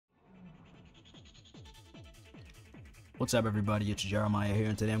What's up, everybody? It's Jeremiah here,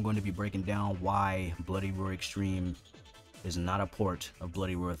 and today I'm going to be breaking down why Bloody Roar Extreme is not a port of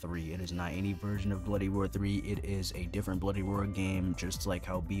Bloody Roar 3. It is not any version of Bloody Roar 3. It is a different Bloody Roar game, just like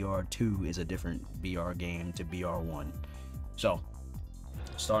how BR2 is a different BR game to BR1. So,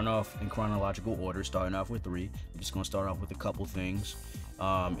 starting off in chronological order, starting off with 3. I'm just going to start off with a couple things.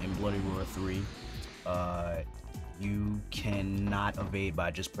 In Bloody Roar 3, you cannot evade by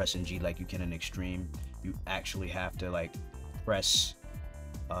just pressing G like you can in Extreme. You actually have to like press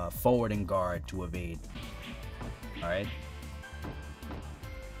forward and guard to evade. Alright.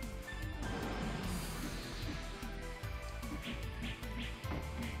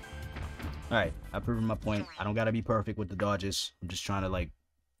 Alright, I've proven my point. I don't gotta be perfect with the dodges. I'm just trying to, like,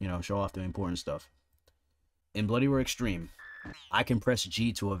 you know, show off the important stuff. In Bloody Roar Extreme, I can press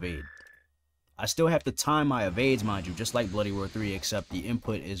G to evade. I still have to time my evades, mind you, just like Bloody Roar 3, except the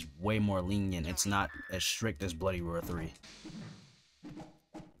input is way more lenient. It's not as strict as Bloody Roar 3.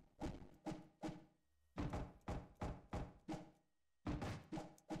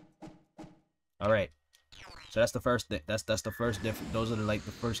 Alright. So that's the first thing. That's the first difference. Those are like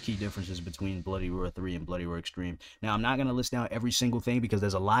the first key differences between Bloody Roar 3 and Bloody Roar Extreme. Now, I'm not going to list down every single thing because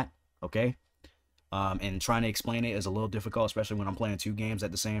there's a lot, okay? And trying to explain it is a little difficult, especially when I'm playing 2 games at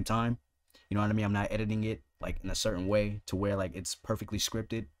the same time. You know what I mean? I'm not editing it like in a certain way to where like it's perfectly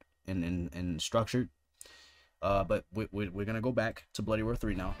scripted and structured. But we're going to go back to Bloody Roar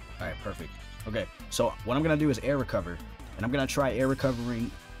 3 now. All right, perfect. Okay, so what I'm going to do is air recover. And I'm going to try air recovering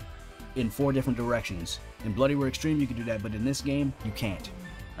in 4 different directions. In Bloody Roar Extreme, you can do that, but in this game, you can't.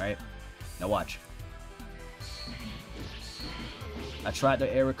 All right? Now watch. I tried to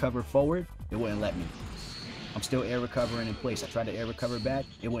air recover forward. It wouldn't let me. I'm still air recovering in place. I tried to air recover back,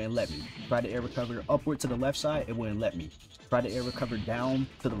 it wouldn't let me. Tried to air recover upward to the left side, it wouldn't let me. Tried to air recover down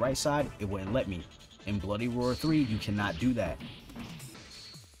to the right side, it wouldn't let me. In Bloody Roar 3, you cannot do that.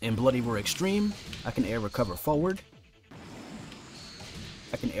 In Bloody Roar Extreme, I can air recover forward.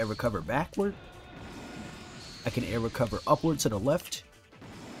 I can air recover backward. I can air recover upward to the left.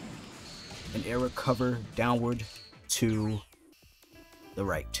 And air recover downward to the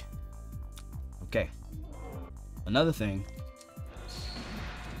right. Okay. Another thing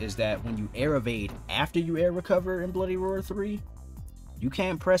is that when you air evade after you air recover in Bloody Roar 3, you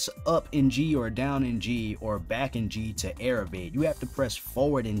can't press up in G or down in G or back in G to air evade. You have to press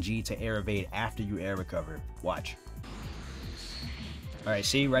forward in G to air evade after you air recover. Watch. Alright,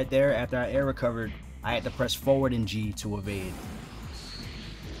 see right there, after I air recovered, I had to press forward in G to evade.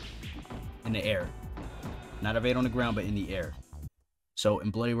 In the air. Not evade on the ground, but in the air. So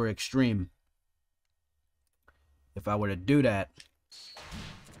in Bloody Roar Extreme, if I were to do that,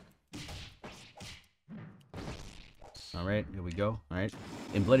 alright, here we go. Alright,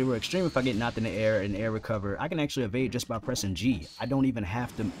 in Bloody Roar Extreme, if I get knocked in the air and air recover, I can actually evade just by pressing G. I don't even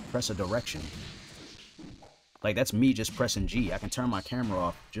have to press a direction. Like, that's me just pressing G. I can turn my camera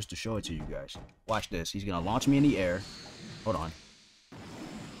off just to show it to you guys. Watch this. He's gonna launch me in the air. Hold on.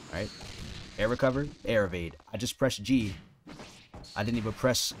 Alright, air recover, air evade. I just pressed G. I didn't even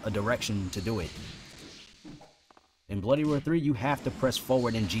press a direction to do it. In Bloody Roar 3, you have to press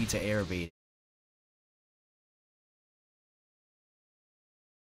forward in G to air evade.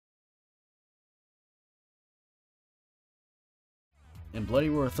 In Bloody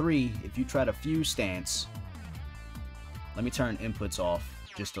Roar 3, if you try to fuse stance, let me turn inputs off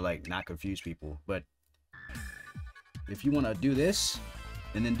just to like not confuse people, but if you want to do this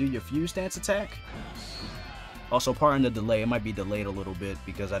and then do your fuse stance attack, also pardon the delay, it might be delayed a little bit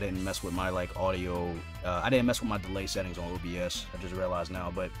because I didn't mess with my like audio, I didn't mess with my delay settings on OBS, I just realized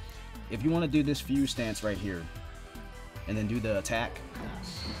now. But if you want to do this fuse stance right here and then do the attack,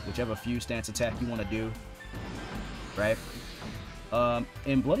 whichever fuse stance attack you want to do, right?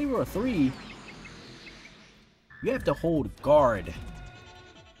 In Bloody Roar 3, you have to hold guard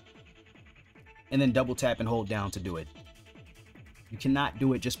and then double tap and hold down to do it. You cannot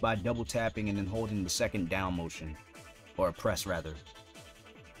do it just by double tapping and then holding the second down motion, or press rather.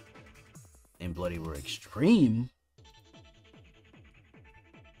 In Bloody Roar Extreme,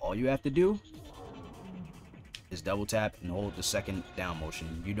 all you have to do is double tap and hold the second down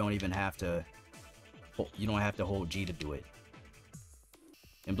motion. You don't even have to, hold G to do it.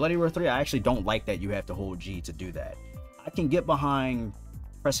 In Bloody Roar 3, I actually don't like that you have to hold G to do that. I can get behind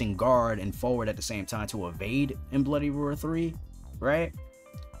pressing guard and forward at the same time to evade in Bloody Roar 3, right?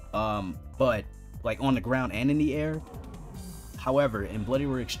 But like on the ground and in the air. However, in Bloody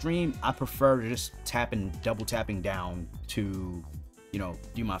Roar Extreme, I prefer just double tapping down to, you know,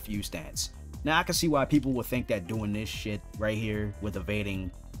 do my fuse stance. Now I can see why people would think that doing this shit right here with evading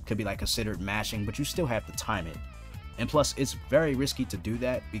could be like considered mashing, but you still have to time it. And plus, it's very risky to do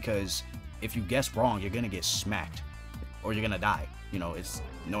that because if you guess wrong, you're gonna get smacked or you're gonna die. You know, it's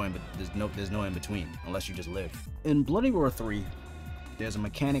there's no in between unless you just live. In Bloody Roar 3, there's a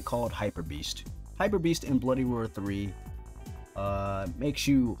mechanic called Hyperbeast. Hyperbeast in Bloody Roar 3 makes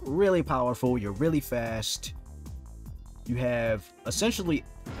you really powerful. You're really fast. You have essentially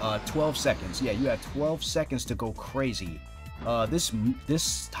 12 seconds. Yeah, you have 12 seconds to go crazy. This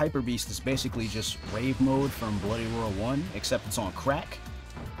Hyperbeast is basically just rave mode from Bloody Roar 1, except it's on crack,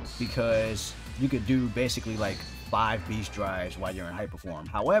 because you could do basically like 5 beast drives while you're in hyper form.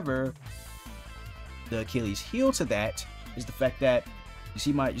 However, the Achilles heel to that is the fact that you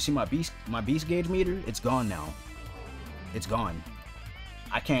see my beast gauge meter. It's gone now. It's gone.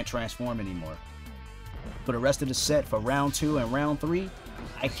 I can't transform anymore. For the rest of the set, for round 2 and round 3,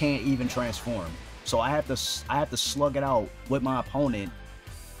 I can't even transform. So I have to slug it out with my opponent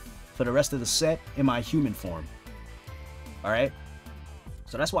for the rest of the set in my human form. All right.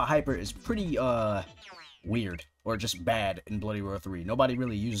 So that's why Hyper is pretty weird or just bad in Bloody Roar 3. Nobody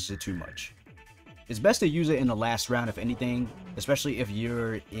really uses it too much. It's best to use it in the last round, if anything, especially if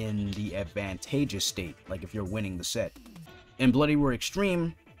you're in the advantageous state, like if you're winning the set. In Bloody Roar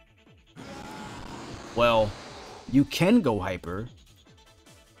Extreme, well, you can go Hyper,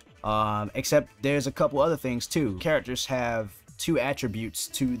 except there's a couple other things too. Characters have 2 attributes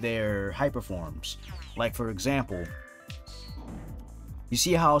to their hyper forms. Like, for example, you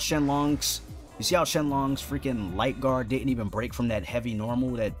see how Shenlong's freaking light guard didn't even break from that heavy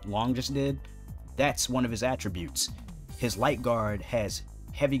normal that Long just did? That's one of his attributes. His light guard has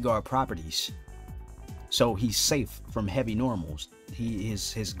heavy guard properties, so he's safe from heavy normals.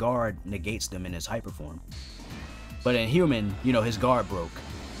 His guard negates them in his hyper form. But in human, you know, his guard broke.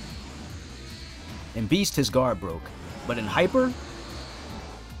 In Beast, his guard broke. But in Hyper,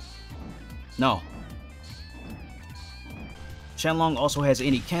 no. Shenlong also has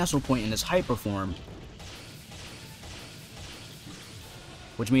any cancel point in his hyper form,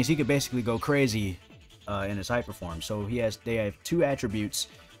 which means he could basically go crazy in his hyper form. So they have 2 attributes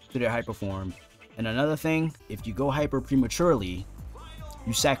to their hyper form. And another thing, if you go hyper prematurely,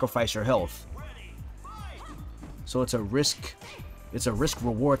 you sacrifice your health. So it's a risk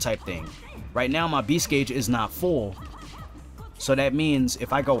reward type thing. Right now my beast gauge is not full, so that means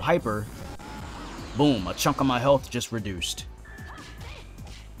if I go hyper, boom, a chunk of my health just reduced,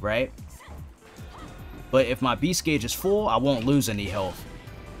 right? But if my beast gauge is full, I won't lose any health.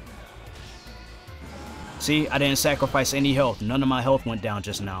 See, I didn't sacrifice any health. None of my health went down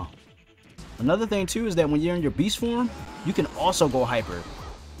just now. Another thing too is that when you're in your beast form, you can also go hyper,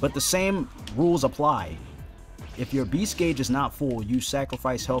 but the same rules apply. If your beast gauge is not full, you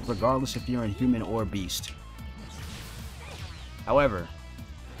sacrifice health regardless if you're in human or beast. However,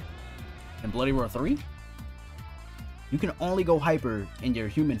 in Bloody Roar 3, you can only go hyper in your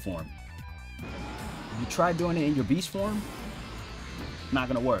human form. If you try doing it in your beast form, not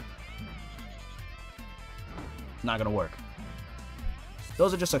gonna work. Not gonna work.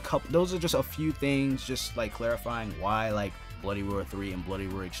 Those are just a few things, just like clarifying why like Bloody Roar 3 and Bloody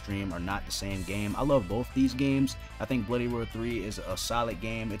Roar Extreme are not the same game. I love both these games. I think Bloody Roar 3 is a solid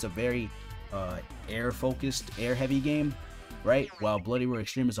game. It's a very air-focused, air-heavy game, right? While Bloody Roar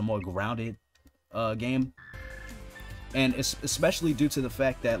Extreme is a more grounded game. And it's especially due to the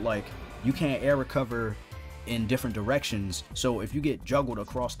fact that like you can't air recover in different directions. So if you get juggled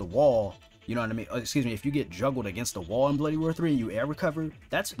across the wall, you know what I mean? Excuse me, if you get juggled against the wall in Bloody Roar 3 and you air recover,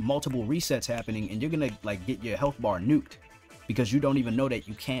 that's multiple resets happening, and you're gonna like get your health bar nuked because you don't even know that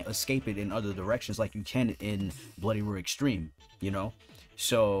you can't escape it in other directions like you can in Bloody Roar Extreme, you know?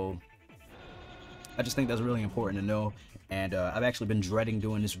 So I just think that's really important to know, and I've actually been dreading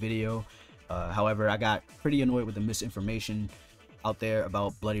doing this video. However, I got pretty annoyed with the misinformation out there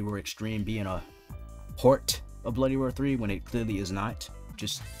about Bloody Roar Extreme being a port of Bloody Roar 3 when it clearly is not.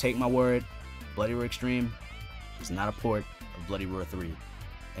 Just take my word, Bloody Roar Extreme is not a port of Bloody Roar 3.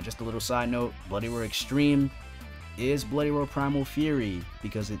 And just a little side note, Bloody Roar Extreme is Bloody Roar Primal Fury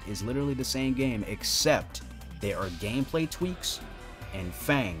because it is literally the same game, except there are gameplay tweaks, and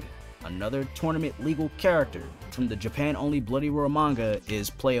Fang, another tournament legal character from the Japan-only Bloody Roar manga, is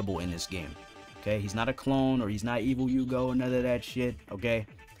playable in this game. Okay, he's not a clone or he's not Evil Yugo, none of that shit. Okay,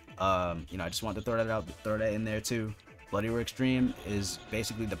 you know, I just wanted to throw that in there too. Bloody Roar Extreme is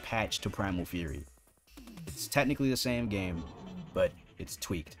basically the patch to Primal Fury. It's technically the same game, but it's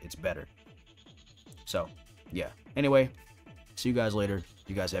tweaked. It's better. So, yeah. Anyway, see you guys later.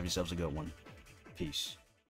 You guys have yourselves a good one. Peace.